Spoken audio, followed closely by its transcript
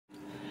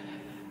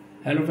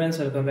Hello friends,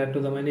 welcome back to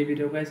the my new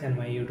video guys and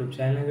my YouTube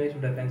channel guys.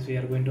 Today friends we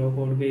are going to talk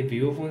about the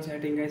Vivo phone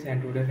setting guys,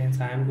 and today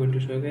friends I am going to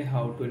show you guys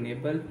how to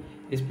enable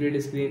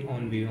split screen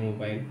on Vivo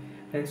mobile.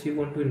 Friends, you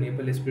want to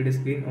enable split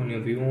screen on your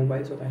Vivo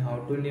mobile, so how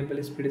to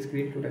enable split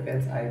screen today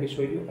friends I will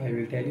show you, I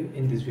will tell you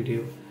in this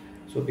video.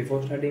 So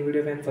before starting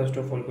video friends, first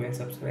of all go and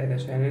subscribe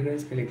the channel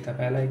guys, click the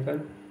bell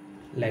icon,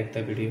 like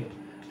the video.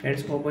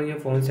 Friends, open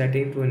your phone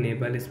setting to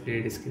enable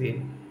split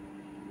screen.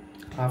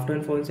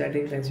 After phone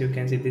settings friends, you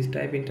can see this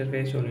type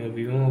interface on your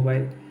Vivo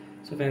mobile.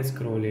 So friends,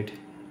 scroll it.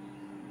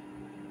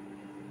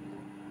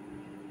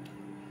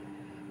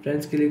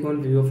 Friends, click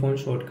on Vivo phone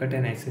shortcut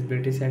and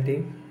accessibility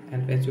setting,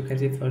 and friends you can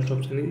see first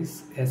option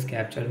is as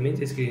capture, means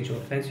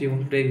screenshot. Friends, you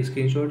want to take a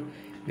screenshot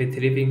with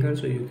 3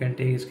 fingers, so you can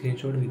take a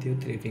screenshot with your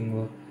 3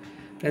 finger.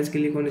 Friends,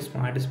 click on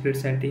smart split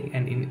setting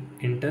and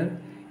enter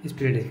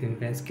split screen.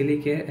 Friends,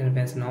 click here and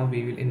friends now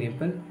we will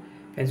enable.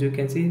 Friends, you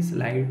can see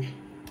slide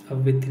up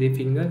with 3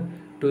 finger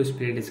to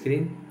split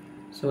screen.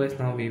 So guys,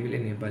 now we will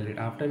enable it.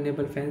 After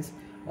enable friends,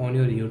 on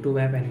your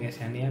YouTube app and guys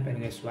any app, and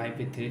guys swipe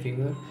with 3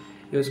 finger,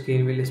 your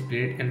screen will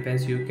split, and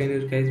friends you can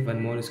use guys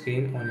one more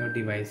screen on your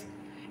device.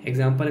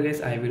 Example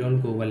guys, I will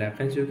on Google app.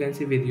 Friends, you can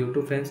see with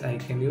YouTube friends I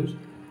can use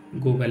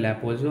Google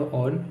app also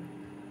on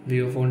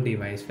Vivo phone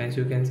device. Friends,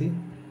 you can see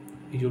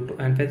YouTube,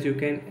 and friends you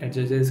can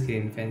adjust the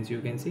screen. Friends,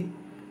 you can see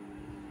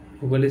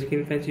Google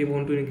screen. Friends, you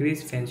want to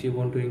increase, friends you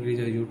want to increase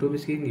your YouTube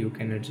screen, you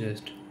can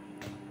adjust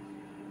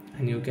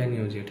and you can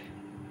use it.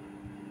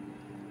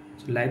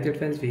 So like that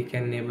friends, we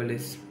can enable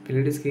this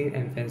split screen,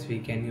 and friends we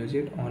can use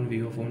it on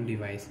Vivo phone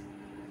device.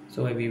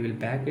 So we will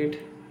back it,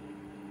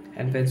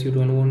 and friends you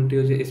don't want to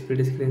use a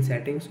split screen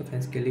setting, so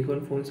friends click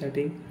on phone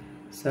setting,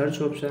 search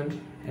option,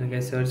 and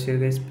guys search here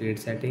guys split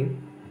setting.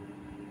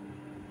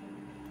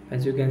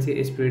 As you can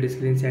see split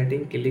screen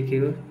setting, click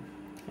here,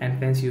 and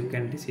friends you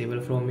can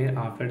disable from here.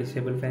 After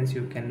disable friends,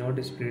 you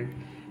cannot split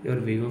your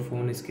Vivo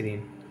phone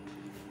screen.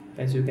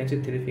 As you can see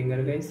 3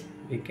 finger guys,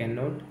 we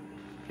cannot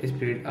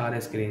split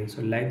our screen.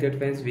 So like that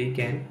friends, we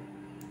can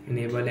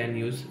enable and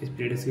use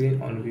split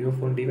screen on Vivo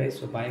phone device.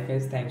 So bye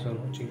guys, thanks for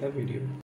watching the video.